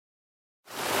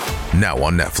Now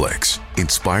on Netflix,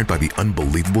 inspired by the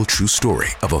unbelievable true story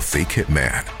of a fake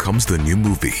hitman, comes the new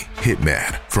movie,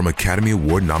 Hitman, from Academy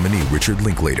Award nominee Richard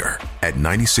Linklater. At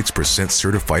 96%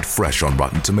 certified fresh on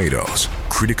Rotten Tomatoes,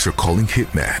 critics are calling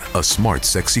Hitman a smart,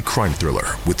 sexy crime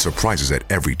thriller with surprises at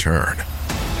every turn.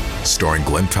 Starring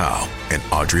Glenn Powell and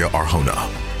Adria Arjona,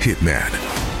 Hitman.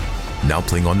 Now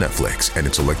playing on Netflix and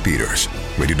in select theaters.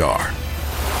 Rated R.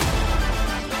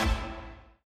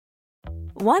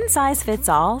 One size fits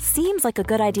all seems like a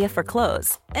good idea for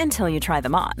clothes until you try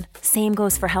them on. Same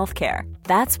goes for healthcare.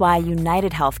 That's why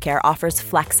United Healthcare offers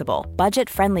flexible,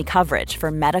 budget-friendly coverage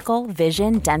for medical,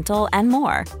 vision, dental, and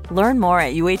more. Learn more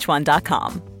at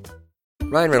uh1.com.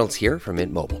 Ryan Reynolds here from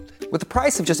Mint Mobile. With the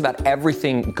price of just about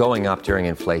everything going up during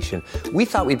inflation, we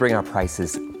thought we'd bring our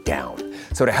prices down.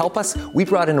 So to help us, we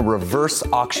brought in a reverse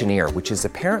auctioneer, which is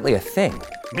apparently a thing.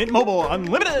 Mint Mobile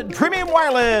Unlimited Premium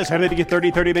Wireless. How to get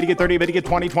 30, 30, bit to get 30, bit to get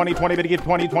 20, 20, 20, bit to get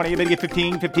 20, 20, bit to get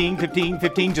 15, 15, 15,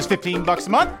 15, just $15 a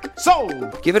month?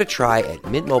 Sold! Give it a try at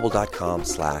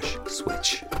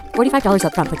mintmobile.com/switch. $45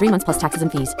 up front for 3 months plus taxes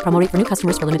and fees. Promo rate for new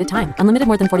customers for limited time. Unlimited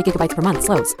more than 40 gigabytes per month.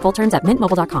 Slows full terms at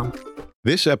mintmobile.com.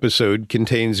 This episode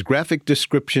contains graphic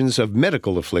descriptions of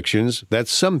medical afflictions that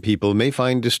some people may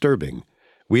find disturbing.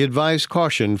 We advise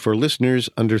caution for listeners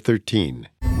under 13.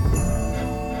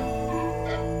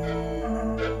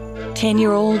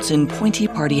 10-year-olds in pointy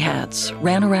party hats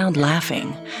ran around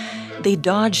laughing. They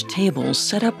dodged tables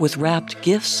set up with wrapped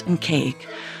gifts and cake.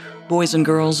 Boys and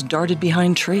girls darted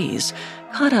behind trees,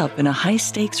 caught up in a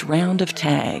high-stakes round of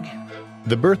tag.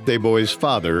 The birthday boy's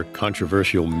father,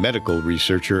 controversial medical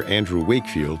researcher Andrew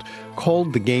Wakefield,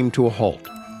 called the game to a halt.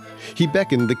 He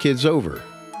beckoned the kids over.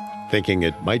 Thinking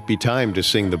it might be time to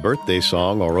sing the birthday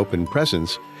song or open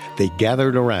presents, they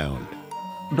gathered around.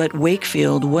 But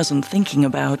Wakefield wasn't thinking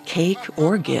about cake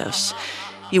or gifts.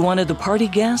 He wanted the party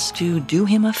guests to do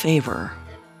him a favor.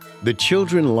 The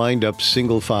children lined up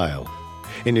single file.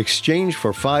 In exchange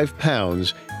for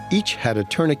 £5, each had a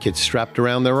tourniquet strapped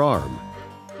around their arm.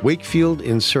 Wakefield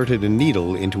inserted a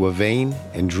needle into a vein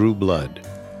and drew blood.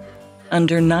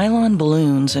 Under nylon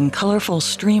balloons and colorful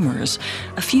streamers,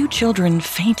 a few children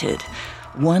fainted.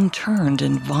 One turned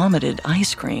and vomited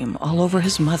ice cream all over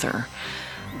his mother.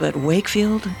 But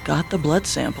Wakefield got the blood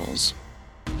samples.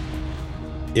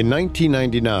 In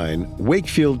 1999,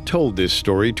 Wakefield told this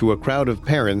story to a crowd of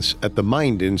parents at the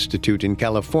Mind Institute in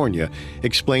California,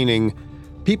 explaining,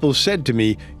 "People said to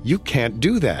me, 'You can't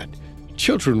do that.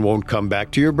 Children won't come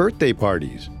back to your birthday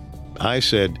parties.' I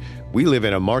said, 'We live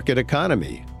in a market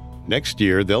economy. Next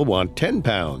year, they'll want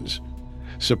 £10.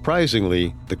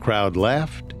 Surprisingly, the crowd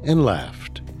laughed and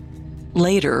laughed.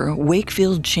 Later,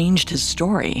 Wakefield changed his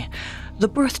story. The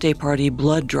birthday party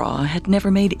blood draw had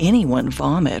never made anyone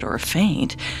vomit or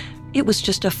faint. It was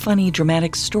just a funny,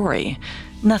 dramatic story,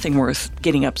 nothing worth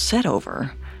getting upset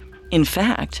over. In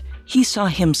fact, he saw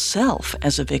himself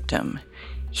as a victim.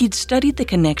 He'd studied the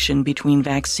connection between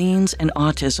vaccines and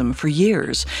autism for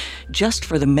years, just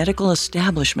for the medical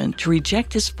establishment to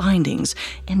reject his findings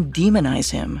and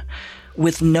demonize him.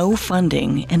 With no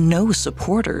funding and no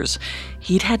supporters,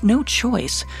 he'd had no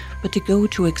choice but to go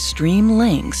to extreme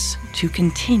lengths to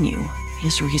continue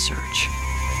his research.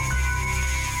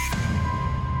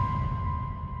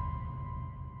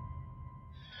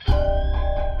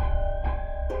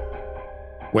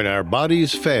 When our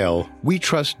bodies fail, we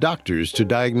trust doctors to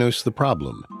diagnose the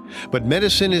problem. But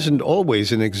medicine isn't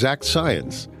always an exact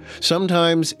science.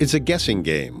 Sometimes it's a guessing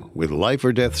game with life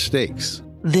or death stakes.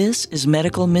 This is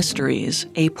Medical Mysteries,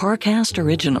 a Parcast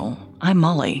original. I'm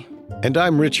Molly. And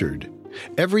I'm Richard.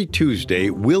 Every Tuesday,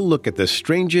 we'll look at the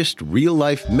strangest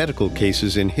real-life medical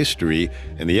cases in history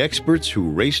and the experts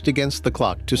who raced against the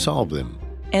clock to solve them.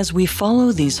 As we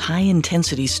follow these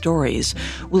high-intensity stories,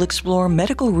 we'll explore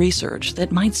medical research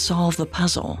that might solve the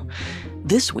puzzle.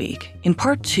 This week, in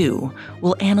Part 2,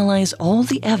 we'll analyze all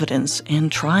the evidence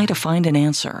and try to find an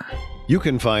answer. You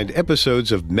can find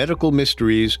episodes of Medical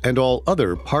Mysteries and all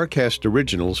other Parcast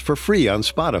originals for free on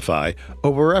Spotify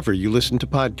or wherever you listen to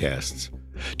podcasts.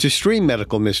 To stream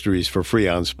Medical Mysteries for free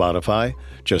on Spotify,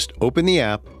 just open the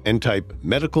app and type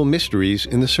Medical Mysteries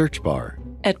in the search bar.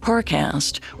 At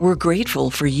Parcast, we're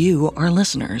grateful for you, our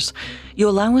listeners. You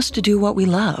allow us to do what we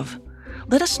love.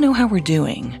 Let us know how we're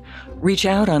doing. Reach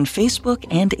out on Facebook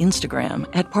and Instagram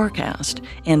at Parcast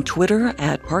and Twitter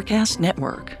at Parcast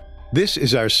Network. This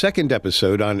is our second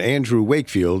episode on Andrew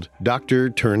Wakefield, doctor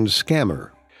turned scammer.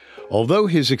 Although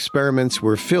his experiments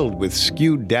were filled with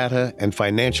skewed data and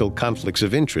financial conflicts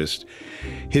of interest,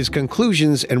 his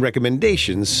conclusions and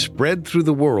recommendations spread through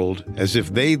the world as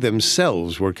if they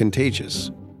themselves were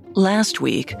contagious. Last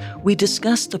week, we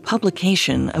discussed the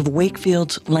publication of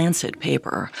Wakefield's Lancet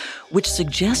paper, which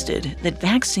suggested that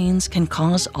vaccines can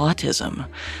cause autism.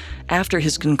 After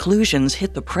his conclusions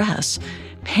hit the press,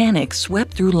 panic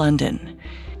swept through London.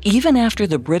 Even after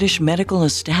the British medical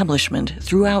establishment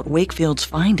threw out Wakefield's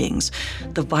findings,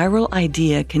 the viral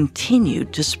idea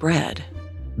continued to spread.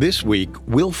 This week,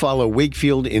 we'll follow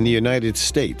Wakefield in the United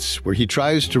States, where he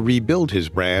tries to rebuild his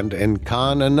brand and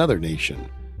con another nation.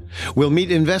 We'll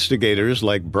meet investigators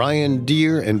like Brian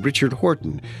Deere and Richard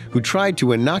Horton, who tried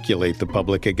to inoculate the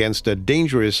public against a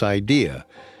dangerous idea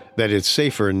that it's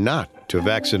safer not to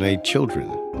vaccinate children.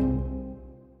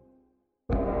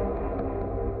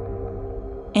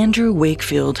 Andrew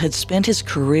Wakefield had spent his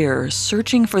career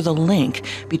searching for the link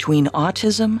between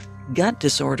autism, gut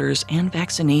disorders, and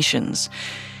vaccinations.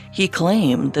 He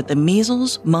claimed that the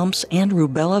measles, mumps, and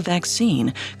rubella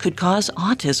vaccine could cause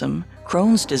autism,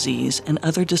 Crohn's disease, and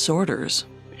other disorders.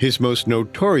 His most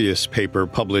notorious paper,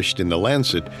 published in The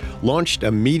Lancet, launched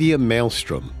a media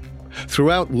maelstrom.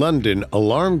 Throughout London,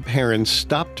 alarmed parents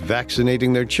stopped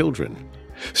vaccinating their children.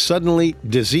 Suddenly,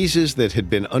 diseases that had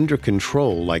been under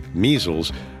control, like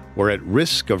measles, were at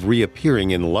risk of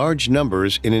reappearing in large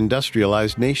numbers in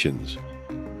industrialized nations.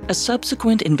 A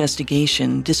subsequent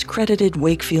investigation discredited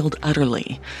Wakefield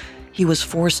utterly. He was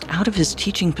forced out of his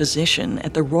teaching position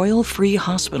at the Royal Free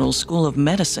Hospital School of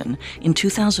Medicine in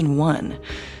 2001.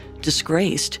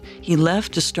 Disgraced, he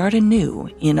left to start anew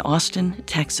in Austin,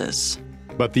 Texas.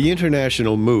 But the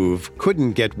international move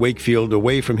couldn't get Wakefield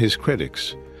away from his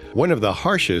critics. One of the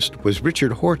harshest was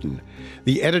Richard Horton,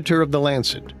 the editor of The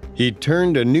Lancet. He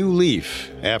turned a new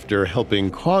leaf after helping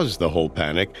cause the whole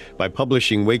panic by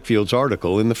publishing Wakefield's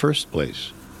article in the first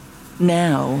place.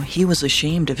 Now he was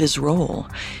ashamed of his role.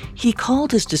 He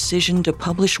called his decision to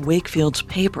publish Wakefield's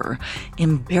paper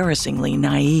embarrassingly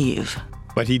naive.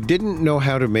 But he didn't know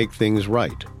how to make things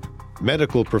right.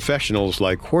 Medical professionals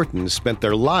like Horton spent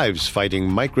their lives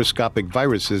fighting microscopic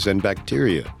viruses and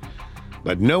bacteria.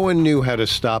 But no one knew how to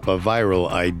stop a viral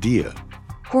idea.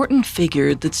 Horton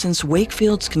figured that since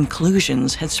Wakefield's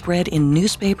conclusions had spread in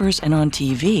newspapers and on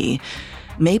TV,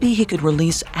 maybe he could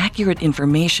release accurate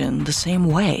information the same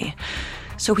way.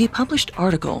 So he published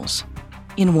articles.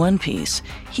 In one piece,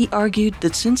 he argued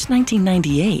that since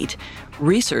 1998,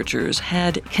 researchers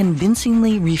had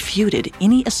convincingly refuted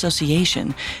any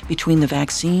association between the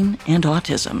vaccine and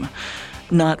autism.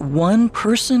 Not one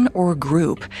person or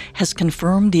group has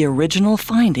confirmed the original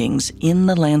findings in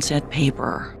the Lancet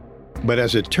paper. But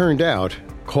as it turned out,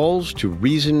 calls to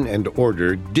reason and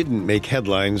order didn't make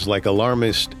headlines like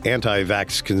alarmist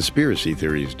anti-vax conspiracy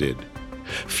theories did.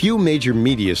 Few major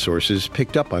media sources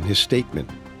picked up on his statement.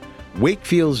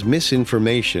 Wakefield's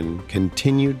misinformation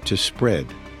continued to spread,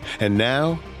 and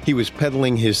now he was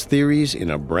peddling his theories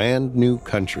in a brand new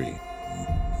country.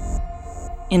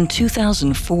 In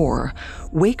 2004,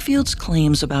 Wakefield's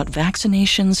claims about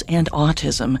vaccinations and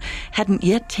autism hadn't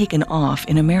yet taken off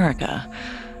in America.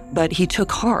 But he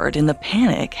took heart in the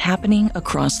panic happening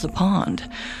across the pond.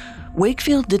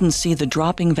 Wakefield didn't see the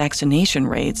dropping vaccination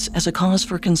rates as a cause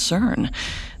for concern.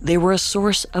 They were a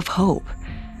source of hope.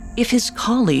 If his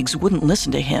colleagues wouldn't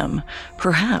listen to him,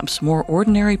 perhaps more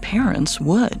ordinary parents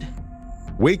would.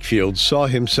 Wakefield saw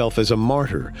himself as a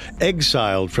martyr,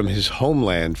 exiled from his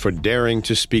homeland for daring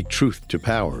to speak truth to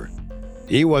power.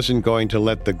 He wasn't going to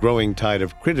let the growing tide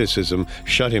of criticism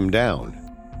shut him down.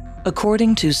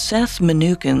 According to Seth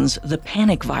Mnookin's The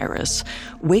Panic Virus,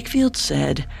 Wakefield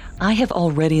said, "I have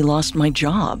already lost my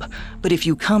job, but if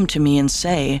you come to me and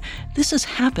say, 'This has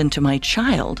happened to my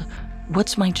child,'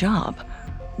 what's my job?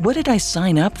 What did I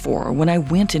sign up for when I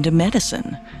went into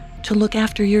medicine? To look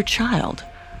after your child.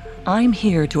 I'm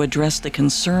here to address the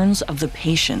concerns of the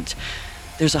patient.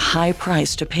 There's a high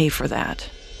price to pay for that."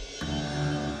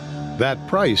 That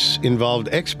price involved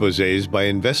exposés by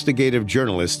investigative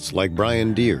journalists like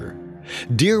Brian Deere.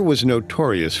 Deere was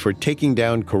notorious for taking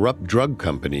down corrupt drug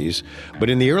companies, but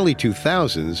in the early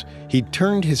 2000s, he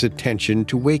turned his attention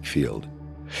to Wakefield.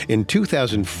 In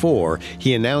 2004,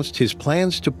 he announced his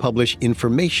plans to publish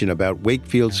information about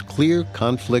Wakefield's clear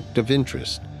conflict of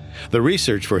interest. The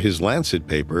research for his Lancet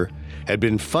paper had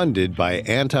been funded by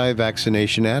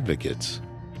anti-vaccination advocates.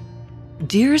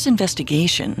 Deere's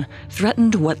investigation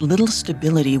threatened what little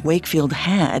stability Wakefield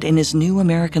had in his new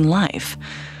American life.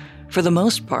 For the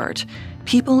most part,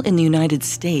 people in the United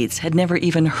States had never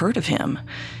even heard of him.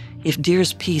 If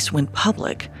Deere's piece went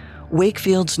public,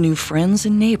 Wakefield's new friends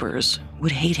and neighbors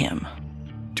would hate him.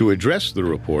 To address the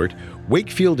report,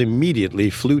 Wakefield immediately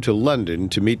flew to London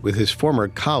to meet with his former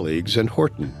colleagues and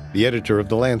Horton, the editor of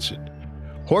The Lancet.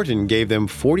 Horton gave them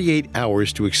 48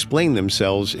 hours to explain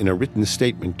themselves in a written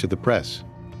statement to the press.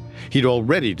 He'd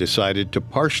already decided to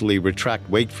partially retract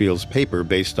Wakefield's paper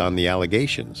based on the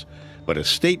allegations, but a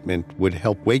statement would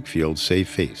help Wakefield save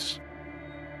face.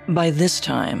 By this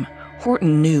time,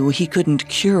 Horton knew he couldn't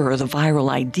cure the viral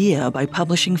idea by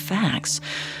publishing facts,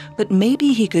 but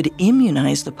maybe he could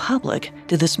immunize the public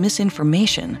to this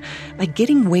misinformation by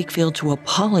getting Wakefield to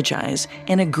apologize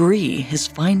and agree his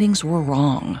findings were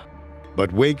wrong.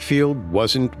 But Wakefield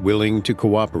wasn't willing to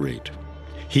cooperate.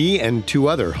 He and two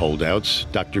other holdouts,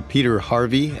 Dr. Peter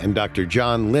Harvey and Dr.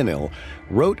 John Linnell,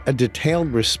 wrote a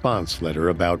detailed response letter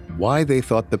about why they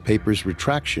thought the paper's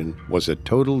retraction was a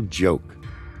total joke.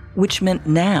 Which meant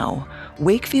now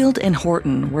Wakefield and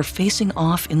Horton were facing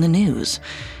off in the news,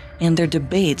 and their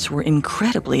debates were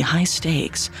incredibly high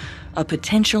stakes. A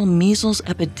potential measles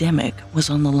epidemic was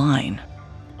on the line.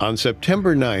 On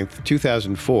September 9,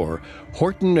 2004,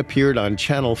 Horton appeared on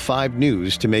Channel 5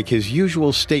 News to make his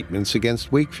usual statements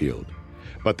against Wakefield.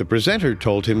 But the presenter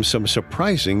told him some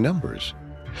surprising numbers.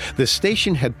 The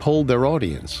station had polled their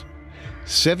audience.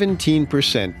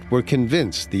 17% were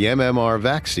convinced the MMR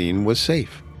vaccine was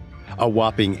safe. A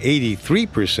whopping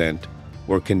 83%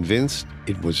 were convinced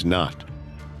it was not.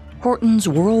 Horton's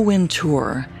whirlwind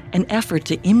tour, an effort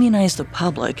to immunize the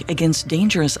public against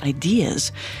dangerous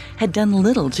ideas, had done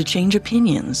little to change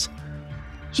opinions.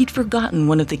 He'd forgotten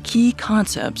one of the key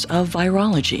concepts of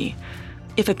virology.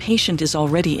 If a patient is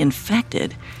already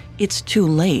infected, it's too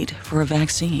late for a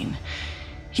vaccine.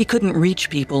 He couldn't reach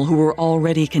people who were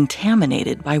already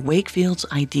contaminated by Wakefield's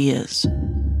ideas.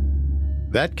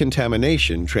 That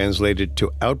contamination translated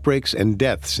to outbreaks and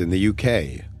deaths in the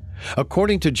UK.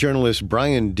 According to journalist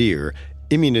Brian Deere,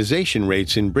 immunization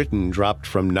rates in Britain dropped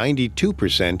from 92%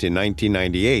 in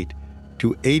 1998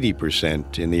 to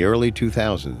 80% in the early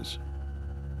 2000s.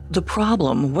 The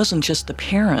problem wasn't just the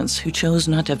parents who chose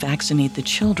not to vaccinate the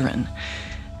children.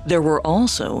 There were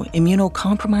also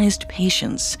immunocompromised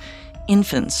patients,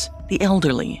 infants, the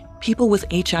elderly, people with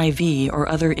HIV or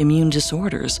other immune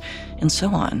disorders, and so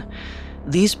on.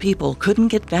 These people couldn't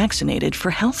get vaccinated for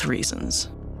health reasons.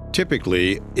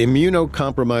 Typically,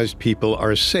 immunocompromised people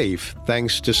are safe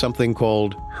thanks to something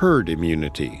called herd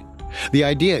immunity. The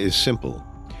idea is simple.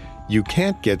 You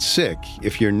can't get sick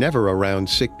if you're never around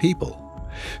sick people.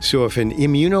 So if an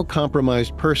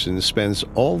immunocompromised person spends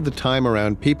all the time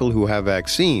around people who have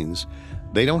vaccines,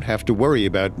 they don't have to worry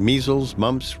about measles,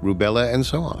 mumps, rubella, and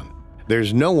so on.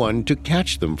 There's no one to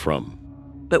catch them from.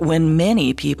 But when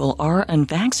many people are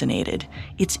unvaccinated,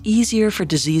 it's easier for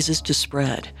diseases to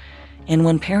spread. And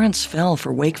when parents fell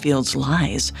for Wakefield's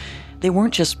lies, they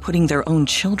weren't just putting their own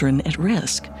children at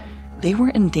risk. They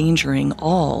were endangering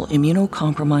all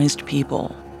immunocompromised people.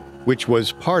 Which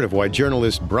was part of why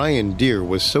journalist Brian Deere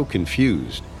was so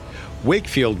confused.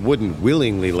 Wakefield wouldn't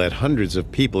willingly let hundreds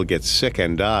of people get sick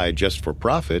and die just for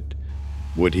profit,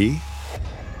 would he?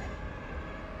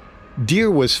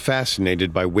 Deere was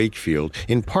fascinated by Wakefield,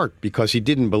 in part because he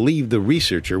didn't believe the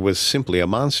researcher was simply a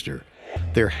monster.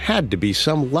 There had to be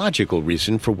some logical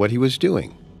reason for what he was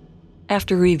doing.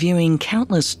 After reviewing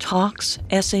countless talks,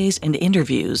 essays, and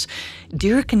interviews,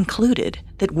 Deere concluded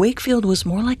that Wakefield was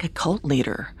more like a cult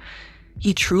leader.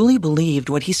 He truly believed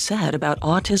what he said about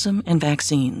autism and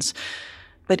vaccines,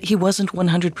 but he wasn't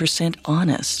 100%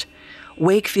 honest.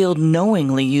 Wakefield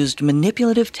knowingly used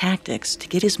manipulative tactics to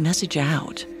get his message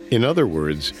out. In other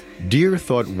words, Deere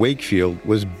thought Wakefield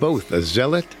was both a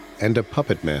zealot and a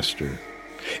puppet master.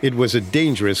 It was a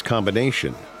dangerous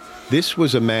combination. This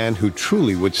was a man who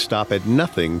truly would stop at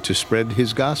nothing to spread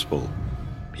his gospel.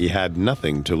 He had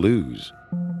nothing to lose.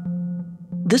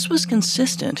 This was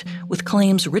consistent with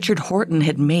claims Richard Horton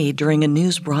had made during a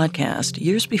news broadcast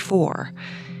years before.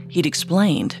 He'd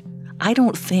explained, "I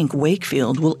don't think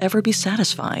Wakefield will ever be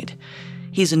satisfied.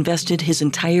 He's invested his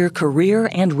entire career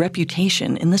and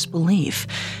reputation in this belief,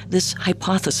 this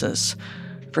hypothesis.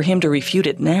 For him to refute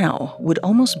it now would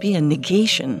almost be a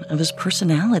negation of his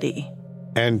personality."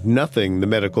 And nothing the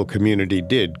medical community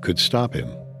did could stop him.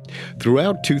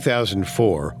 Throughout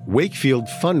 2004, Wakefield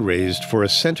fundraised for a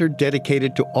center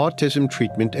dedicated to autism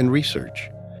treatment and research.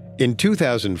 In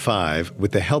 2005,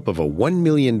 with the help of a $1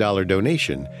 million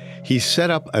donation, he set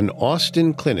up an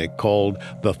Austin clinic called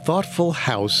the Thoughtful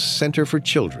House Center for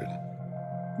Children.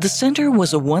 The center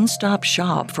was a one-stop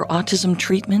shop for autism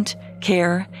treatment,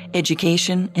 care,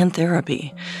 education, and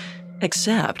therapy.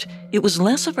 Except it was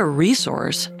less of a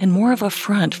resource and more of a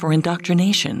front for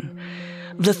indoctrination.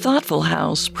 The Thoughtful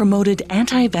House promoted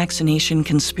anti-vaccination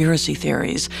conspiracy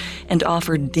theories and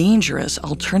offered dangerous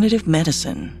alternative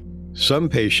medicine. Some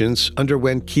patients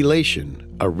underwent chelation,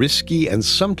 a risky and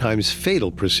sometimes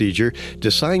fatal procedure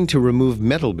designed to remove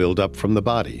metal buildup from the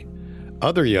body.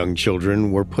 Other young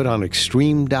children were put on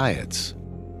extreme diets.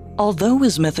 Although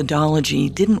his methodology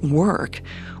didn't work,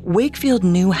 Wakefield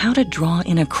knew how to draw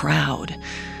in a crowd.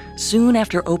 Soon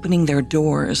after opening their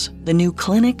doors, the new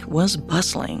clinic was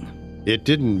bustling. It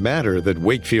didn't matter that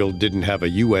Wakefield didn't have a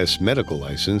U.S. medical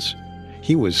license.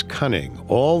 He was cunning,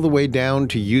 all the way down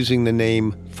to using the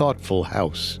name Thoughtful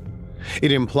House.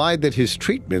 It implied that his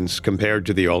treatments, compared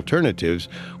to the alternatives,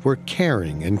 were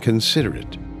caring and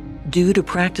considerate. Due to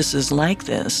practices like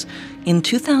this, in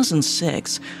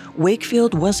 2006,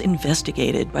 Wakefield was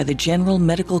investigated by the General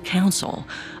Medical Council,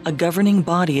 a governing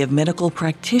body of medical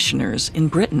practitioners in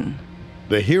Britain.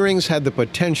 The hearings had the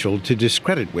potential to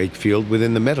discredit Wakefield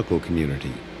within the medical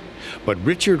community. But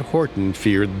Richard Horton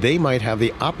feared they might have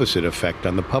the opposite effect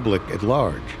on the public at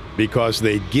large, because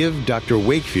they'd give Dr.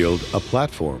 Wakefield a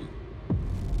platform.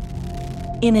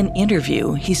 In an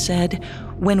interview, he said,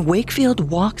 "When Wakefield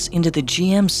walks into the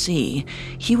GMC,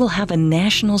 he will have a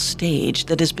national stage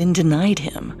that has been denied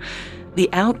him. The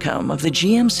outcome of the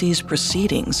GMC's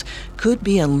proceedings could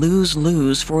be a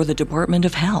lose-lose for the Department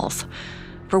of Health.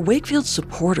 For Wakefield's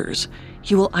supporters,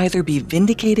 he will either be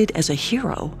vindicated as a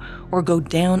hero or go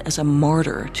down as a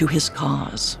martyr to his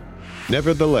cause."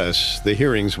 Nevertheless, the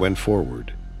hearings went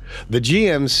forward. The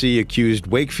GMC accused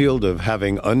Wakefield of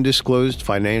having undisclosed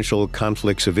financial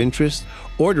conflicts of interest,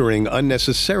 ordering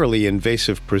unnecessarily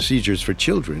invasive procedures for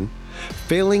children,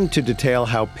 failing to detail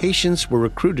how patients were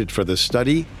recruited for the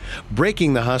study,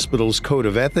 breaking the hospital's code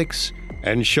of ethics,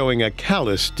 and showing a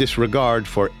callous disregard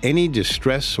for any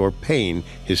distress or pain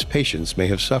his patients may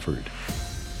have suffered.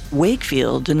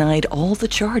 Wakefield denied all the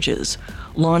charges,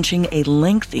 launching a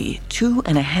lengthy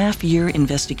 2.5-year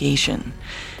investigation.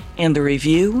 And the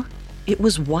review? It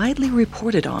was widely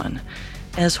reported on.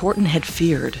 As Horton had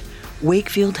feared,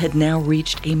 Wakefield had now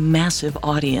reached a massive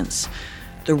audience.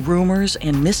 The rumors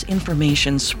and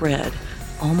misinformation spread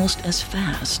almost as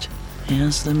fast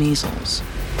as the measles.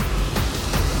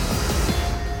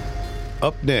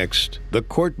 Up next, the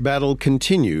court battle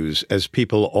continues as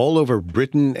people all over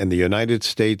Britain and the United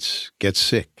States get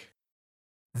sick.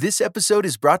 This episode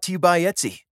is brought to you by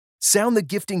Etsy. Sound the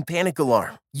gifting panic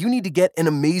alarm. You need to get an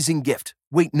amazing gift.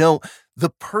 Wait, no, the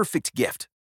perfect gift.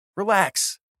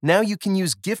 Relax. Now you can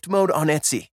use gift mode on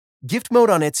Etsy. Gift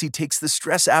mode on Etsy takes the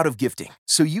stress out of gifting,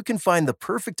 so you can find the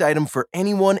perfect item for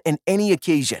anyone and any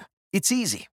occasion. It's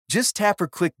easy. Just tap or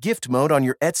click gift mode on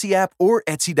your Etsy app or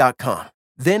Etsy.com.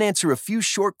 Then answer a few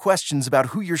short questions about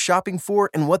who you're shopping for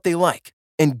and what they like.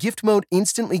 And gift mode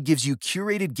instantly gives you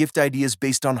curated gift ideas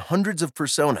based on hundreds of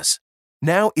personas.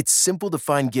 Now it's simple to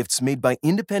find gifts made by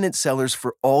independent sellers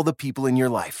for all the people in your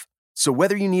life. So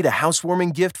whether you need a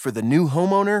housewarming gift for the new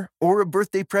homeowner or a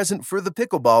birthday present for the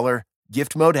pickleballer,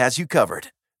 Gift Mode has you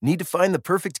covered. Need to find the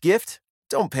perfect gift?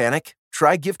 Don't panic.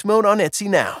 Try Gift Mode on Etsy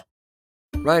now.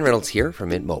 Ryan Reynolds here from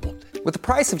Mint Mobile. With the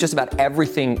price of just about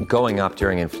everything going up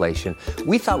during inflation,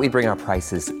 we thought we'd bring our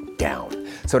prices down.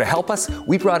 So to help us,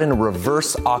 we brought in a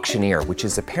reverse auctioneer, which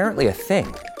is apparently a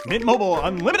thing. Mint Mobile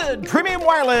Unlimited Premium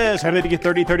Wireless. How to get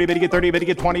 30, 30, bit to get 30, bit to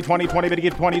get 20, 20, 20, bit to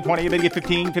get 20, 20, bit to get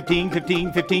 15, 15,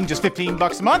 15, 15, just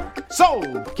 $15 a month?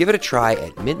 Sold! Give it a try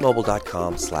at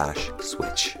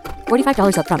mintmobile.com/switch.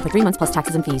 $45 up front for 3 months plus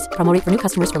taxes and fees. Promo rate for new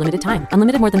customers for limited time.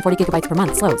 Unlimited more than 40 gigabytes per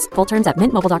month. Slows full terms at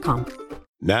mintmobile.com.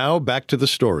 Now back to the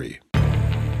story.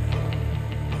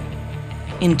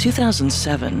 In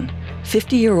 2007,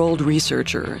 50-year-old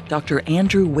researcher Dr.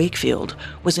 Andrew Wakefield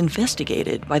was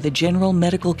investigated by the General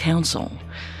Medical Council.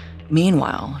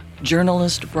 Meanwhile,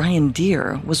 journalist Brian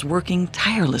Deere was working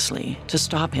tirelessly to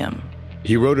stop him.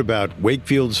 He wrote about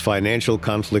Wakefield's financial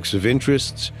conflicts of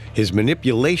interests, his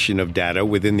manipulation of data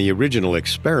within the original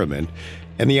experiment,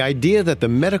 and the idea that the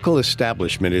medical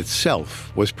establishment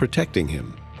itself was protecting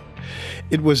him.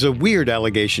 It was a weird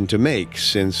allegation to make,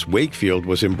 since Wakefield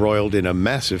was embroiled in a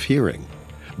massive hearing.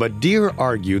 But Deere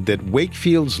argued that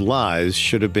Wakefield's lies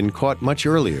should have been caught much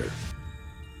earlier.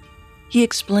 He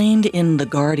explained in The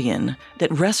Guardian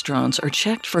that restaurants are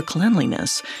checked for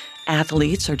cleanliness,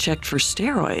 athletes are checked for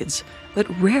steroids, but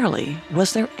rarely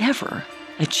was there ever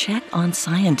a check on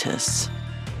scientists.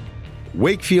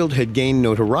 Wakefield had gained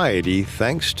notoriety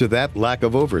thanks to that lack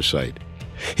of oversight.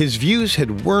 His views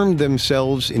had wormed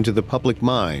themselves into the public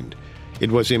mind.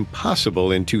 It was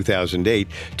impossible in 2008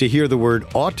 to hear the word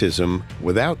autism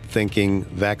without thinking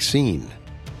vaccine.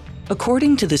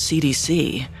 According to the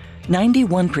CDC,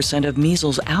 91% of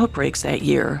measles outbreaks that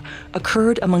year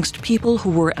occurred amongst people who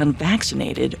were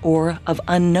unvaccinated or of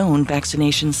unknown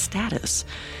vaccination status.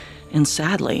 And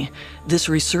sadly, this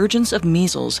resurgence of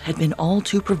measles had been all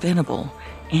too preventable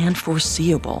and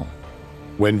foreseeable.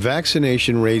 When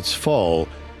vaccination rates fall,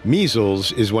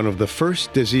 measles is one of the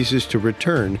first diseases to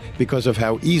return because of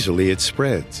how easily it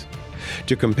spreads.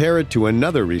 To compare it to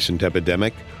another recent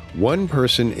epidemic, one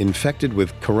person infected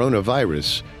with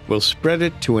coronavirus will spread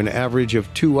it to an average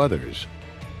of 2 others.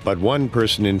 But one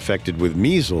person infected with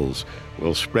measles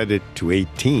will spread it to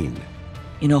 18.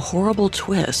 In a horrible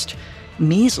twist,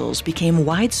 measles became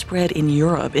widespread in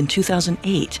Europe in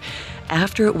 2008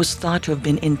 after it was thought to have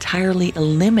been entirely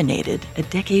eliminated a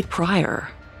decade prior.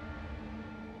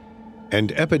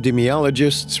 And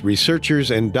epidemiologists,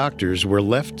 researchers, and doctors were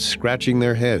left scratching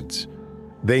their heads.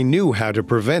 They knew how to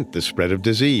prevent the spread of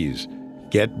disease,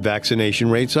 get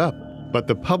vaccination rates up, but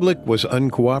the public was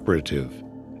uncooperative.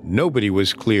 Nobody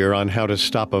was clear on how to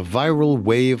stop a viral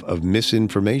wave of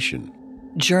misinformation.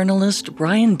 Journalist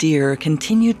Brian Deere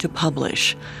continued to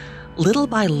publish. Little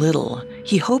by little,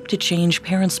 he hoped to change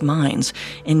parents' minds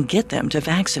and get them to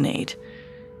vaccinate.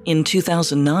 In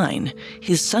 2009,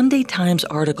 his Sunday Times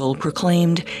article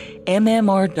proclaimed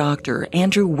MMR doctor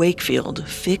Andrew Wakefield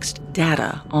fixed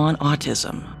data on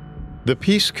autism. The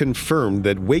piece confirmed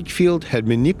that Wakefield had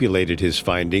manipulated his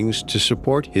findings to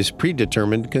support his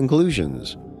predetermined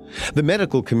conclusions. The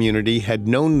medical community had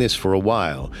known this for a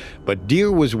while, but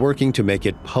Deere was working to make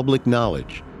it public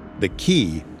knowledge. The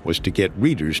key was to get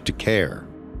readers to care.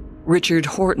 Richard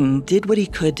Horton did what he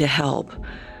could to help.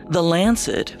 The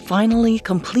Lancet finally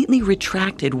completely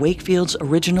retracted Wakefield's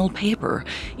original paper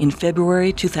in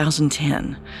February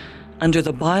 2010. Under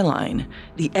the byline,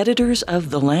 the editors of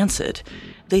The Lancet,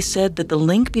 they said that the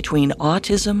link between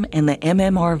autism and the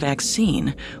MMR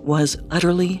vaccine was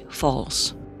utterly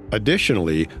false.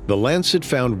 Additionally, The Lancet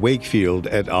found Wakefield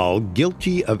et al.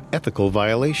 Guilty of ethical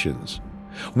violations.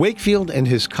 Wakefield and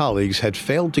his colleagues had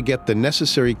failed to get the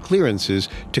necessary clearances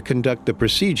to conduct the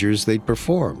procedures they'd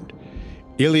performed: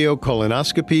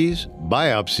 ileocolonoscopies,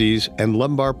 biopsies, and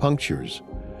lumbar punctures.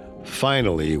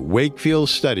 Finally,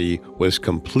 Wakefield's study was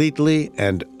completely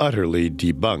and utterly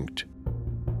debunked.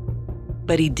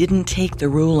 But he didn't take the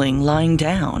ruling lying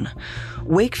down.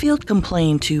 Wakefield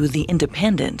complained to The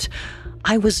Independent,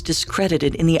 "I was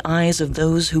discredited in the eyes of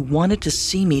those who wanted to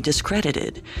see me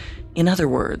discredited." In other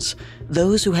words,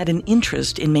 those who had an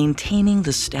interest in maintaining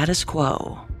the status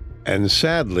quo. And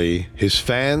sadly, his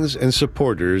fans and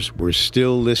supporters were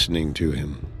still listening to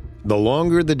him. The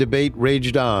longer the debate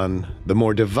raged on, the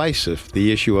more divisive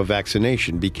the issue of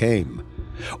vaccination became.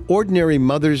 Ordinary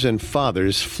mothers and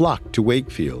fathers flocked to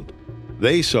Wakefield.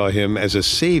 They saw him as a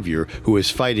savior who was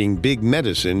fighting big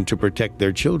medicine to protect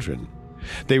their children.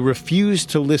 They refused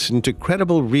to listen to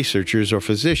credible researchers or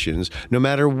physicians, no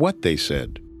matter what they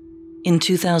said. In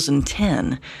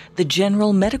 2010, the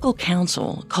General Medical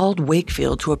Council called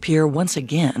Wakefield to appear once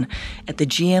again at the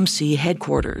GMC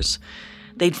headquarters.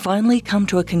 They'd finally come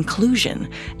to a conclusion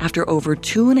after over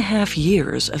 2.5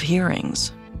 years of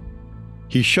hearings.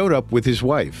 He showed up with his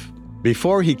wife.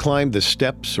 Before he climbed the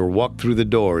steps or walked through the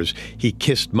doors, he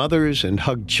kissed mothers and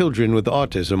hugged children with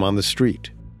autism on the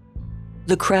street.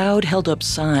 The crowd held up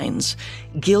signs,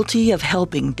 "Guilty of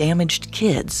helping damaged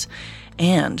kids,"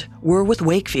 and "We're with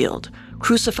Wakefield,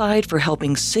 crucified for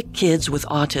helping sick kids with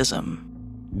autism."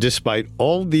 Despite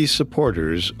all these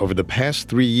supporters, over the past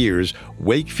 3 years,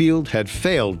 Wakefield had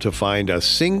failed to find a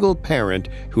single parent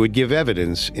who would give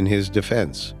evidence in his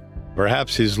defense.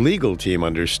 Perhaps his legal team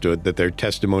understood that their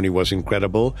testimony wasn't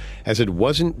credible, as it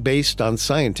wasn't based on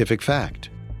scientific fact.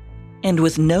 And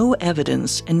with no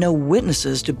evidence and no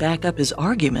witnesses to back up his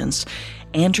arguments,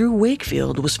 Andrew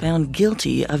Wakefield was found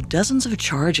guilty of dozens of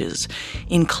charges,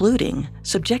 including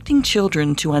subjecting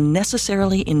children to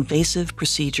unnecessarily invasive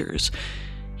procedures.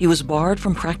 He was barred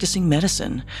from practicing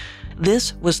medicine.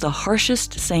 This was the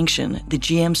harshest sanction the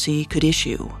GMC could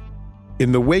issue.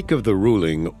 In the wake of the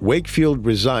ruling, Wakefield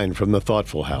resigned from the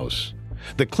Thoughtful House.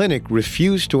 The clinic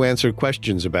refused to answer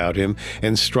questions about him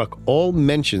and struck all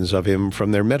mentions of him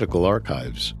from their medical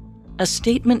archives. A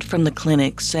statement from the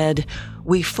clinic said,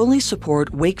 "We fully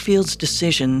support Wakefield's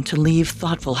decision to leave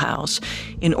Thoughtful House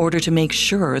in order to make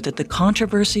sure that the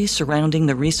controversy surrounding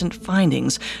the recent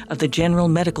findings of the General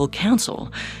Medical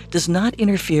Council does not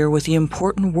interfere with the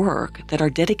important work that our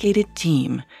dedicated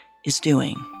team is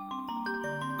doing."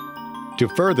 To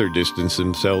further distance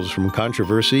themselves from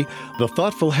controversy, the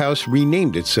Thoughtful House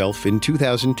renamed itself in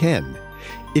 2010.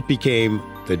 It became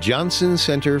the Johnson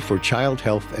Center for Child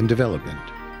Health and Development.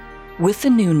 With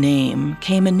the new name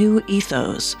came a new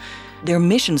ethos. Their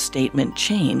mission statement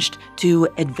changed to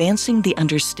advancing the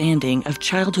understanding of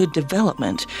childhood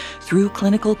development through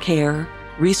clinical care,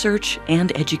 research,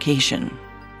 and education.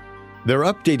 Their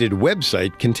updated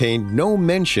website contained no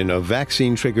mention of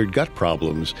vaccine-triggered gut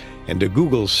problems, and a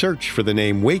Google search for the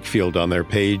name Wakefield on their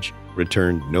page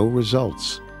returned no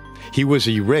results. He was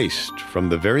erased from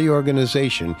the very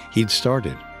organization he'd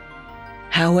started.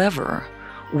 However,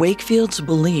 Wakefield's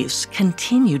beliefs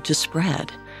continued to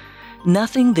spread.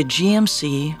 Nothing the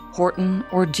GMC, Horton,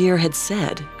 or Deere had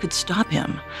said could stop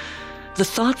him. The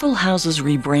Thoughtful House's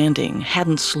rebranding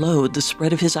hadn't slowed the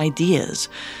spread of his ideas.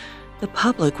 The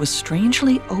public was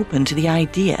strangely open to the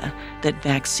idea that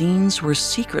vaccines were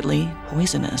secretly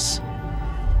poisonous.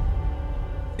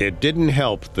 It didn't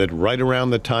help that right around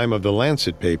the time of the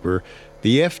Lancet paper,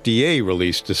 the FDA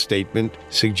released a statement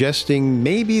suggesting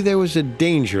maybe there was a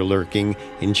danger lurking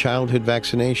in childhood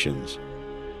vaccinations.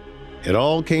 It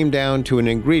all came down to an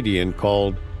ingredient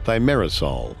called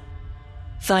thimerosal.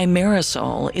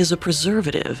 Thimerosal is a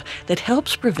preservative that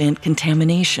helps prevent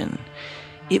contamination.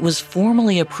 It was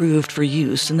formally approved for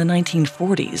use in the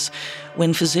 1940s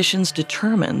when physicians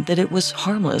determined that it was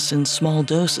harmless in small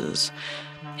doses.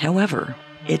 However,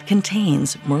 it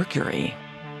contains mercury.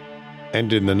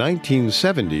 And in the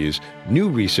 1970s, new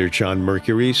research on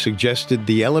mercury suggested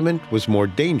the element was more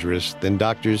dangerous than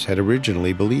doctors had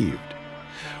originally believed.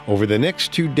 Over the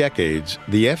next 2 decades,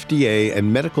 the FDA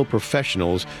and medical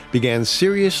professionals began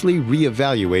seriously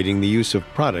reevaluating the use of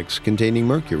products containing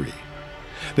mercury.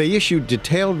 They issued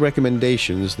detailed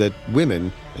recommendations that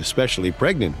women, especially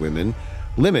pregnant women,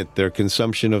 limit their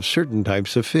consumption of certain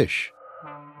types of fish.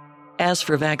 As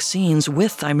for vaccines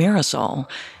with thimerosal,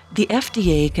 the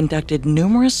FDA conducted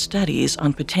numerous studies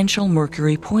on potential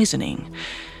mercury poisoning.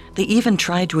 They even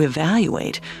tried to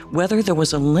evaluate whether there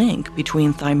was a link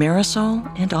between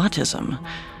thimerosal and autism.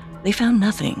 They found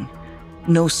nothing.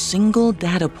 No single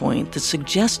data point that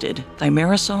suggested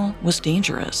thimerosal was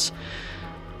dangerous.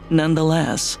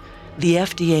 Nonetheless, the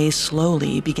FDA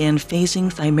slowly began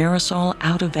phasing thimerosal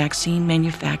out of vaccine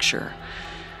manufacture.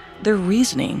 Their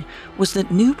reasoning was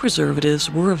that new preservatives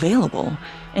were available,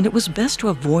 and it was best to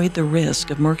avoid the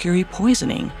risk of mercury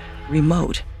poisoning,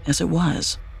 remote as it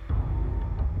was.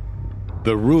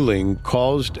 The ruling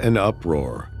caused an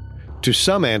uproar. To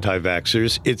some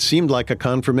anti-vaxxers, it seemed like a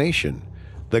confirmation.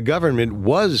 The government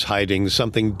was hiding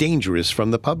something dangerous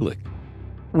from the public.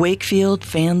 Wakefield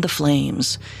fanned the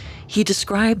flames. He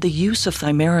described the use of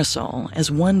thimerosal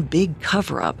as one big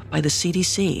cover-up by the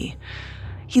CDC.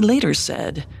 He later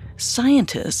said,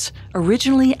 scientists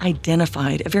originally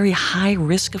identified a very high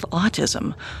risk of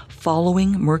autism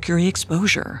following mercury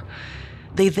exposure.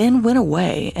 They then went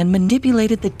away and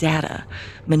manipulated the data,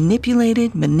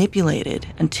 manipulated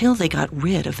until they got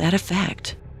rid of that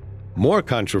effect. More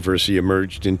controversy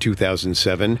emerged in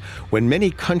 2007 when many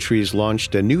countries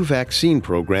launched a new vaccine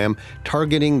program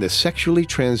targeting the sexually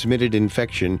transmitted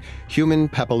infection human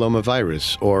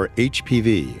papillomavirus, or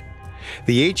HPV.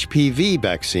 The HPV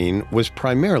vaccine was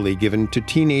primarily given to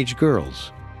teenage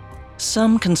girls.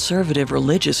 Some conservative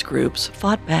religious groups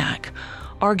fought back,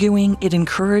 arguing it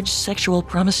encouraged sexual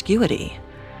promiscuity.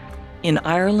 In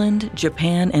Ireland,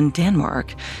 Japan, and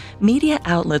Denmark, media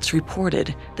outlets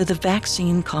reported that the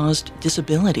vaccine caused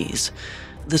disabilities.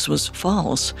 This was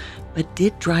false, but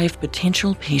did drive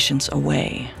potential patients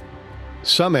away.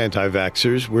 Some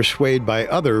anti-vaxxers were swayed by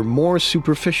other, more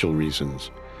superficial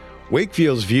reasons.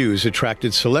 Wakefield's views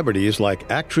attracted celebrities like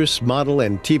actress, model,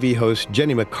 and TV host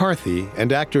Jenny McCarthy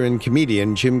and actor and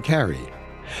comedian Jim Carrey.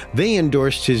 They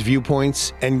endorsed his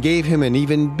viewpoints and gave him an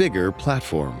even bigger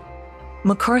platform.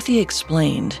 McCarthy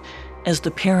explained, as the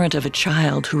parent of a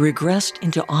child who regressed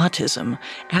into autism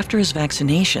after his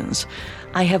vaccinations,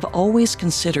 I have always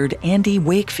considered Andy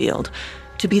Wakefield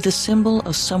to be the symbol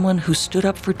of someone who stood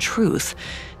up for truth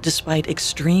despite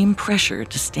extreme pressure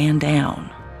to stand down.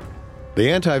 The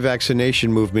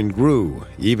anti-vaccination movement grew,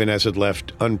 even as it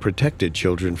left unprotected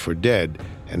children for dead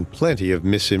and plenty of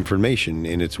misinformation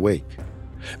in its wake.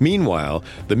 Meanwhile,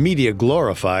 the media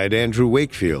glorified Andrew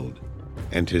Wakefield,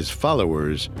 and his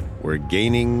followers were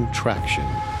gaining traction.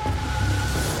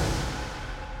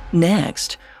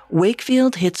 Next,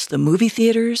 Wakefield hits the movie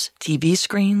theaters, TV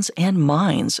screens, and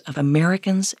minds of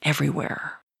Americans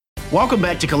everywhere. Welcome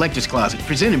back to Collector's Closet,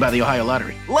 presented by the Ohio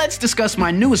Lottery. Let's discuss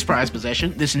my newest prize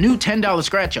possession, this new $10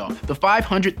 scratch-off, the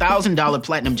 $500,000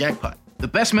 Platinum Jackpot. The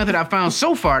best method I've found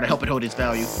so far to help it hold its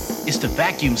value is to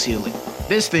vacuum seal it.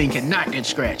 This thing cannot get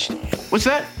scratched. What's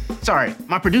that? Sorry,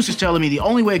 my producer's telling me the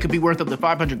only way it could be worth up to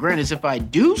 $500,000 is if I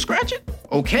do scratch it?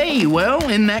 Okay, well,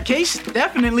 in that case,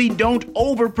 definitely don't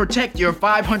overprotect your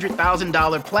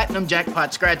 $500,000 Platinum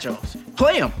Jackpot scratch-offs.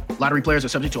 Play them. Lottery players are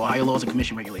subject to Ohio laws and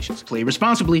commission regulations. Play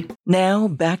responsibly. Now,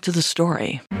 back to the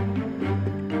story.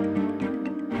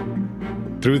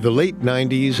 Through the late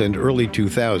 90s and early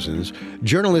 2000s,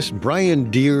 journalist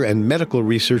Brian Deere and medical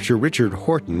researcher Richard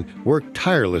Horton worked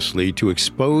tirelessly to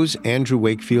expose Andrew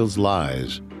Wakefield's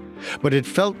lies. But it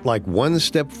felt like one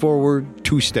step forward,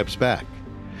 two steps back.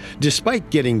 Despite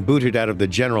getting booted out of the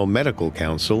General Medical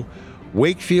Council,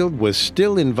 Wakefield was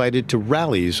still invited to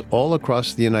rallies all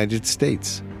across the United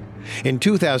States. In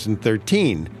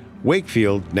 2013,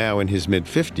 Wakefield, now in his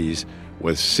mid-50s,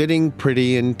 was sitting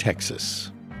pretty in Texas.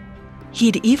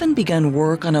 He'd even begun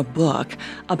work on a book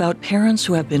about parents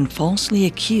who have been falsely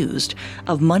accused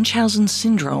of Munchausen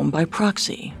syndrome by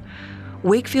proxy.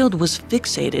 Wakefield was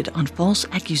fixated on false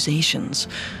accusations,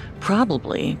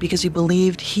 probably because he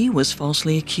believed he was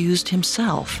falsely accused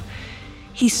himself.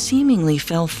 He seemingly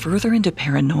fell further into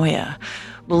paranoia,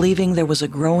 believing there was a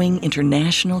growing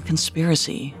international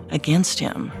conspiracy against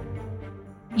him.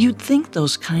 You'd think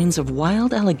those kinds of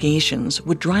wild allegations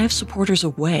would drive supporters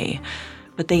away,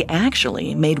 but they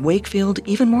actually made Wakefield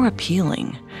even more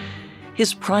appealing.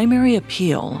 His primary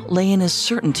appeal lay in his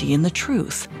certainty in the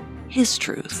truth, his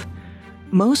truth.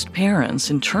 Most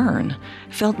parents, in turn,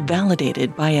 felt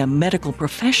validated by a medical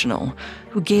professional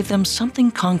who gave them something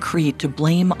concrete to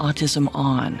blame autism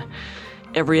on.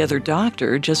 Every other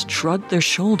doctor just shrugged their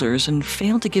shoulders and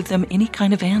failed to give them any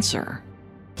kind of answer.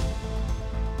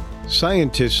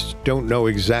 Scientists don't know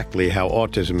exactly how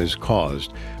autism is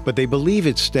caused, but they believe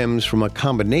it stems from a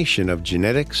combination of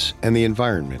genetics and the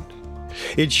environment.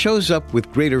 It shows up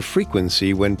with greater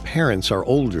frequency when parents are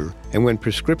older and when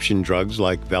prescription drugs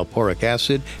like valproic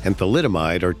acid and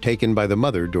thalidomide are taken by the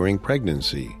mother during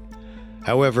pregnancy.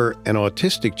 However, an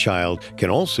autistic child can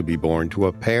also be born to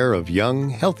a pair of young,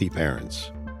 healthy parents.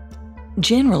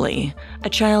 Generally, a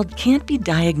child can't be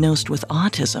diagnosed with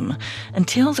autism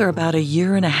until they're about 1.5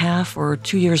 years or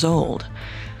 2 years old.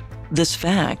 This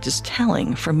fact is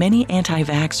telling for many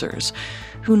anti-vaxxers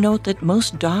who note that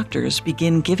most doctors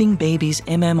begin giving babies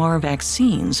MMR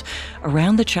vaccines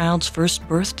around the child's first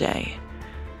birthday.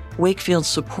 Wakefield's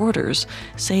supporters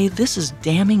say this is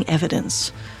damning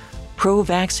evidence.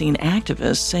 Pro-vaccine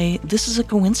activists say this is a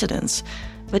coincidence,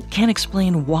 but can't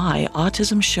explain why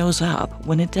autism shows up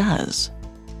when it does.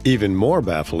 Even more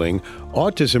baffling,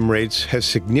 autism rates have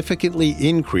significantly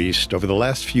increased over the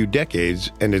last few decades,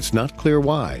 and it's not clear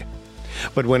why.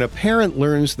 But when a parent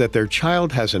learns that their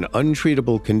child has an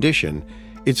untreatable condition,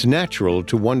 it's natural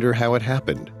to wonder how it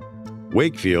happened.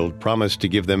 Wakefield promised to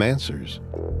give them answers.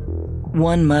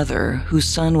 One mother, whose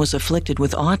son was afflicted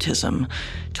with autism,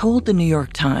 told the New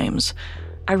York Times,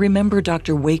 "I remember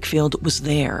Dr. Wakefield was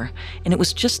there, and it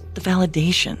was just the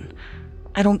validation.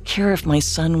 I don't care if my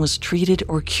son was treated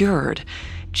or cured,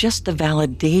 just the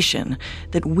validation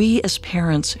that we as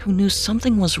parents who knew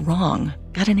something was wrong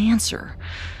got an answer.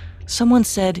 Someone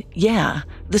said, yeah,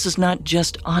 this is not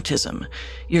just autism.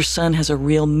 Your son has a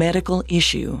real medical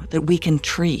issue that we can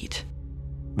treat."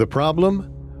 The problem?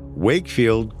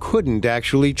 Wakefield couldn't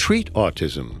actually treat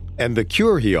autism, and the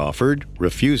cure he offered,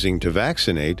 refusing to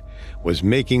vaccinate, was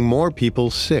making more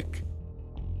people sick.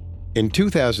 In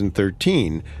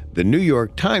 2013, the New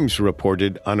York Times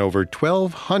reported on over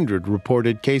 1,200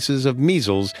 reported cases of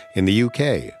measles in the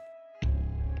UK.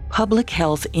 Public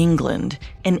Health England,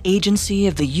 an agency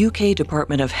of the UK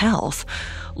Department of Health,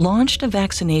 launched a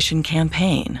vaccination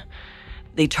campaign.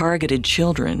 They targeted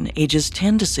children ages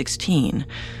 10 to 16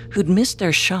 who'd missed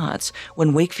their shots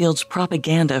when Wakefield's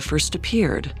propaganda first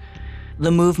appeared.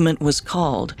 The movement was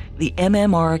called the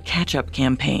MMR Catch-Up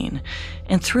Campaign,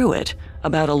 and through it,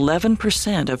 about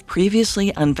 11% of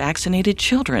previously unvaccinated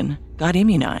children got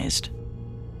immunized.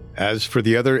 As for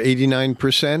the other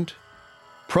 89%,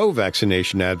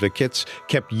 pro-vaccination advocates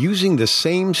kept using the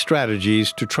same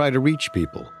strategies to try to reach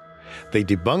people. They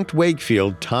debunked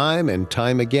Wakefield time and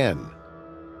time again.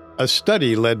 A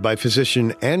study led by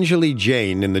physician Anjali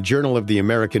Jain in the Journal of the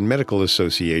American Medical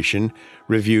Association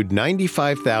reviewed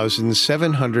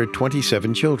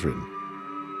 95,727 children.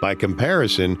 By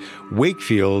comparison,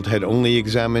 Wakefield had only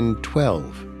examined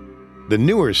 12. The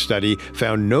newer study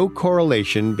found no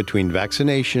correlation between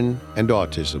vaccination and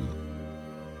autism.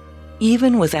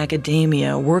 Even with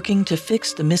academia working to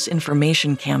fix the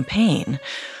misinformation campaign,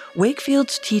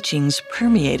 Wakefield's teachings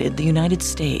permeated the United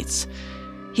States.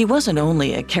 He wasn't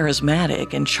only a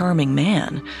charismatic and charming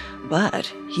man, but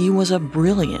he was a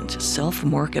brilliant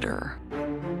self-marketer.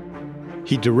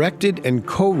 He directed and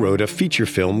co-wrote a feature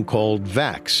film called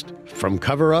Vaxxed, From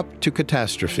Cover-Up to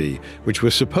Catastrophe, which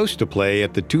was supposed to play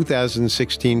at the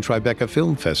 2016 Tribeca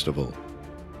Film Festival.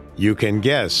 You can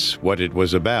guess what it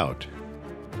was about.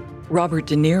 Robert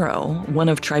De Niro, one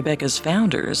of Tribeca's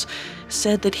founders,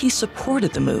 said that he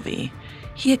supported the movie.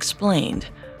 He explained,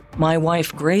 My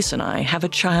wife Grace and I have a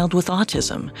child with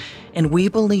autism, and we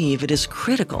believe it is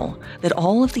critical that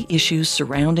all of the issues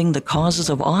surrounding the causes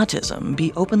of autism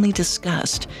be openly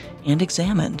discussed and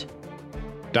examined.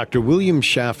 Dr. William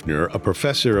Schaffner, a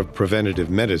professor of preventative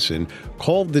medicine,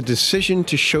 called the decision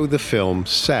to show the film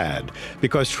sad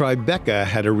because Tribeca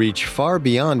had a reach far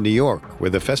beyond New York, where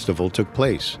the festival took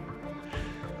place.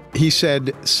 He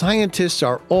said, "Scientists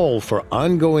are all for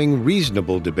ongoing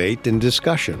reasonable debate and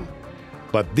discussion.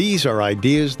 But these are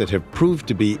ideas that have proved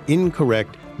to be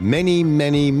incorrect many,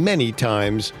 many, many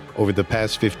times over the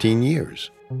past 15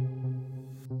 years."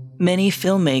 Many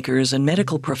filmmakers and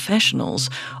medical professionals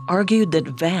argued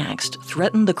that Vaxxed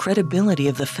threatened the credibility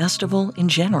of the festival in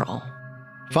general.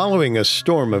 Following a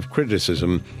storm of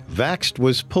criticism, Vaxxed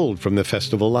was pulled from the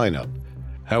festival lineup.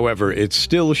 However, it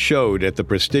still showed at the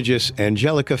prestigious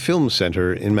Angelica Film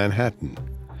Center in Manhattan.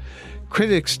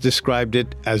 Critics described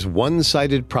it as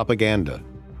one-sided propaganda,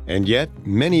 and yet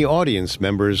many audience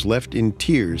members left in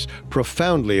tears,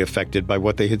 profoundly affected by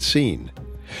what they had seen.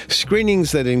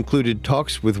 Screenings that included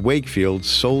talks with Wakefield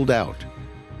sold out.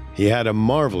 He had a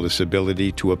marvelous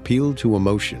ability to appeal to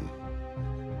emotion.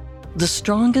 The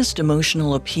strongest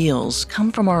emotional appeals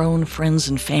come from our own friends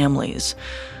and families.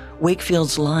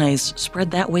 Wakefield's lies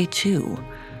spread that way too.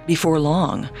 Before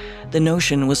long, the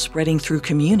notion was spreading through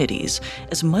communities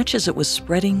as much as it was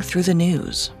spreading through the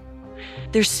news.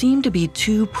 There seemed to be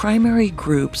two primary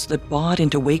groups that bought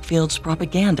into Wakefield's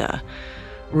propaganda: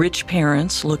 rich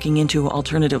parents looking into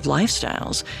alternative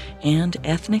lifestyles and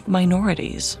ethnic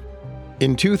minorities.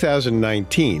 In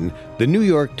 2019, the New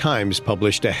York Times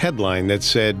published a headline that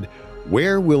said,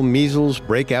 "Where will measles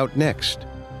break out next?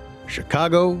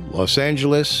 Chicago, Los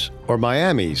Angeles, or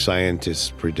Miami,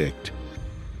 scientists predict."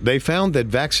 They found that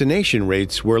vaccination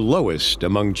rates were lowest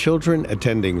among children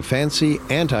attending fancy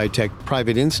anti-tech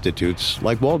private institutes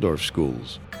like Waldorf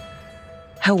schools.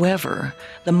 However,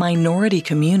 the minority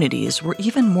communities were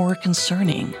even more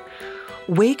concerning.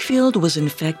 Wakefield was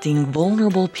infecting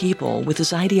vulnerable people with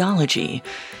his ideology,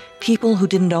 people who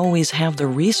didn't always have the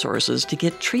resources to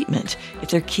get treatment if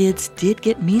their kids did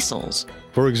get measles.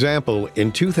 For example,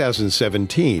 in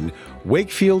 2017,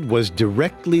 Wakefield was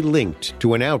directly linked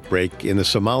to an outbreak in the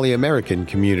Somali American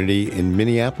community in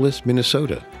Minneapolis,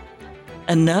 Minnesota.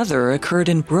 Another occurred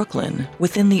in Brooklyn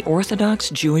within the Orthodox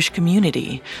Jewish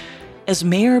community. As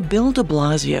Mayor Bill de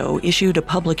Blasio issued a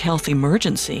public health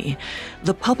emergency,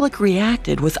 the public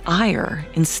reacted with ire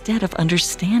instead of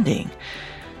understanding.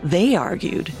 They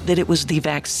argued that it was the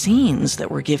vaccines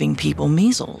that were giving people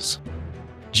measles.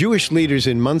 Jewish leaders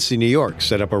in Muncie, New York,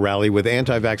 set up a rally with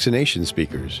anti-vaccination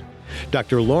speakers.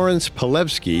 Dr. Lawrence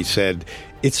Palevsky said,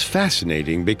 "It's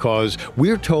fascinating because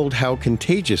we're told how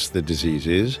contagious the disease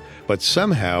is, but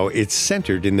somehow it's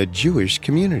centered in the Jewish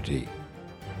community."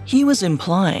 He was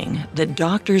implying that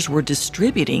doctors were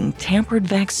distributing tampered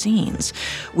vaccines,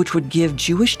 which would give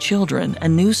Jewish children a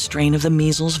new strain of the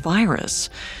measles virus.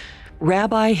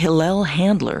 Rabbi Hillel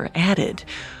Handler added,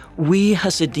 "We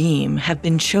Hasidim have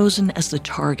been chosen as the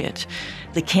target.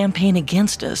 The campaign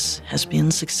against us has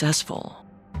been successful."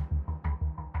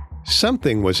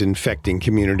 Something was infecting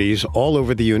communities all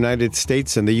over the United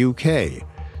States and the UK.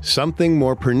 Something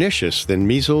more pernicious than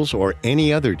measles or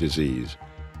any other disease.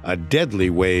 A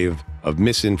deadly wave of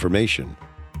misinformation.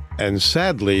 And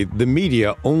sadly, the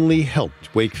media only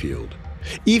helped Wakefield.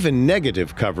 Even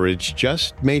negative coverage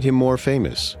just made him more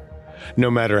famous.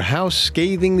 No matter how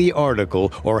scathing the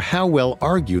article or how well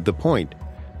argued the point,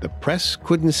 the press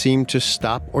couldn't seem to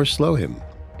stop or slow him.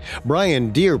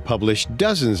 Brian Deere published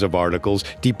dozens of articles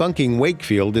debunking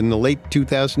Wakefield in the late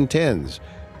 2010s,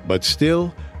 but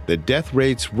still, the death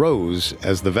rates rose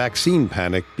as the vaccine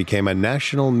panic became a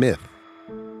national myth.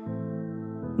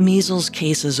 Measles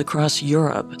cases across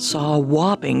Europe saw a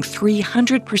whopping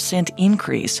 300%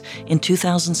 increase in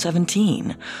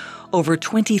 2017, over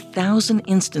 20,000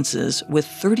 instances with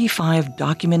 35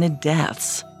 documented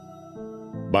deaths.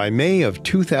 By May of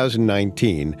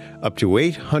 2019, up to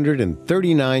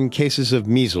 839 cases of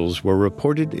measles were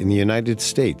reported in the United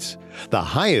States, the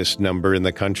highest number in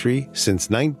the country since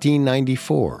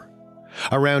 1994.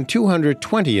 Around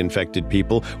 220 infected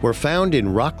people were found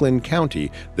in Rockland County,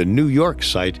 the New York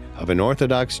site of an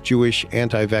Orthodox Jewish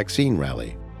anti-vaccine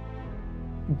rally.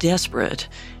 Desperate,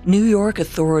 New York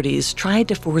authorities tried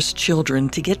to force children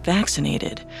to get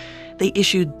vaccinated. They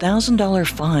issued $1,000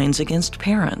 fines against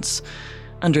parents.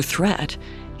 Under threat,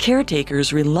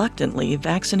 caretakers reluctantly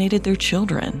vaccinated their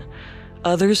children.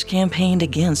 Others campaigned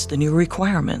against the new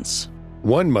requirements.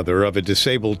 One mother of a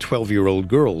disabled 12-year-old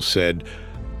girl said,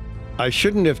 "I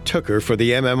shouldn't have took her for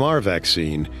the MMR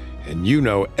vaccine. And you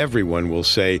know everyone will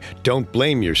say, don't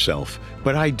blame yourself.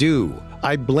 But I do.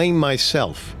 I blame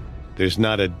myself. There's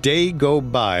not a day go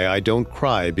by I don't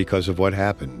cry because of what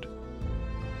happened.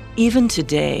 Even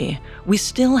today, we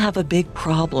still have a big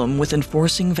problem with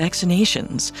enforcing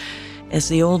vaccinations. As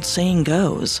the old saying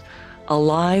goes, a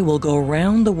lie will go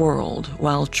round the world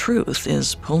while truth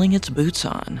is pulling its boots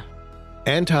on.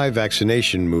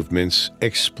 Anti-vaccination movements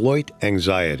exploit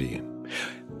anxiety.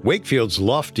 Wakefield's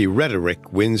lofty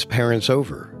rhetoric wins parents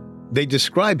over. They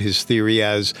describe his theory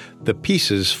as the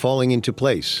pieces falling into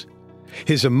place.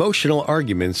 His emotional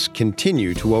arguments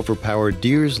continue to overpower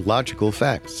Deer's logical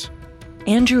facts.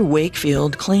 Andrew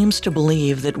Wakefield claims to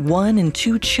believe that 1 in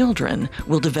 2 children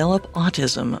will develop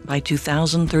autism by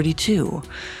 2032.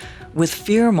 With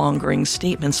fear-mongering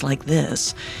statements like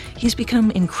this, he's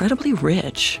become incredibly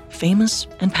rich, famous,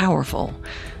 and powerful,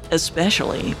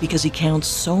 especially because he counts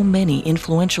so many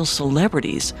influential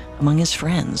celebrities among his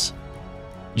friends.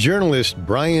 Journalist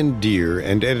Brian Deer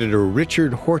and editor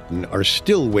Richard Horton are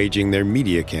still waging their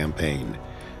media campaign.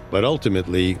 But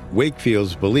ultimately,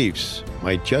 Wakefield's beliefs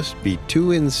might just be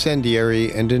too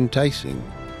incendiary and enticing.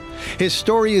 His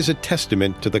story is a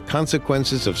testament to the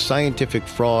consequences of scientific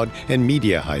fraud and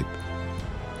media hype.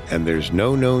 And there's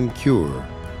no known cure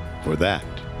for that.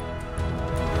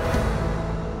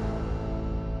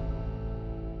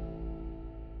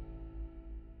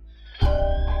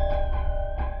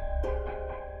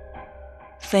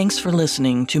 Thanks for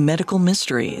listening to Medical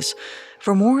Mysteries.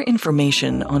 For more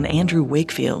information on Andrew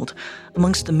Wakefield,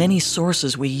 amongst the many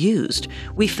sources we used,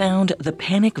 we found The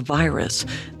Panic Virus,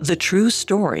 the true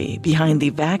story behind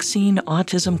the vaccine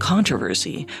autism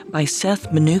controversy by Seth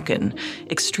Mnookin,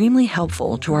 extremely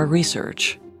helpful to our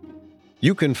research.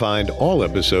 You can find all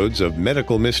episodes of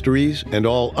Medical Mysteries and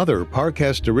all other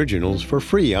Parcast originals for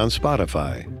free on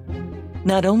Spotify.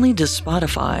 Not only does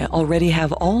Spotify already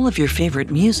have all of your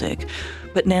favorite music,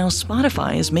 but now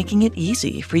Spotify is making it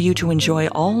easy for you to enjoy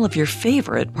all of your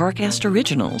favorite Parcast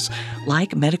originals,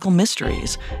 like Medical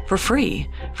Mysteries, for free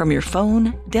from your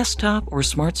phone, desktop, or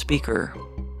smart speaker.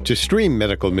 To stream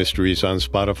Medical Mysteries on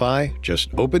Spotify, just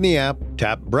open the app,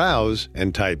 tap Browse,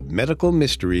 and type Medical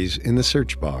Mysteries in the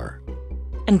search bar.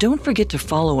 And don't forget to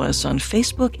follow us on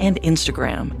Facebook and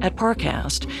Instagram at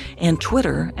Parcast and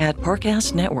Twitter at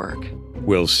Parcast Network.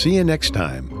 We'll see you next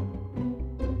time.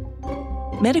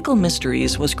 Medical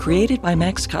Mysteries was created by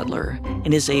Max Cutler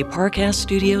and is a Parcast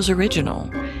Studios original.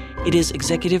 It is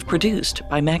executive produced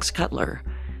by Max Cutler,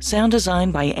 sound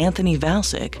designed by Anthony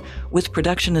Valsic, with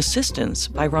production assistance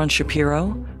by Ron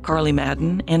Shapiro, Carly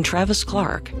Madden, and Travis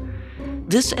Clark.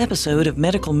 This episode of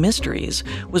Medical Mysteries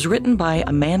was written by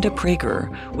Amanda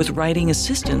Prager, with writing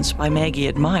assistance by Maggie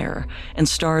Admire, and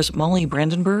stars Molly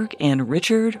Brandenburg and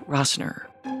Richard Rossner.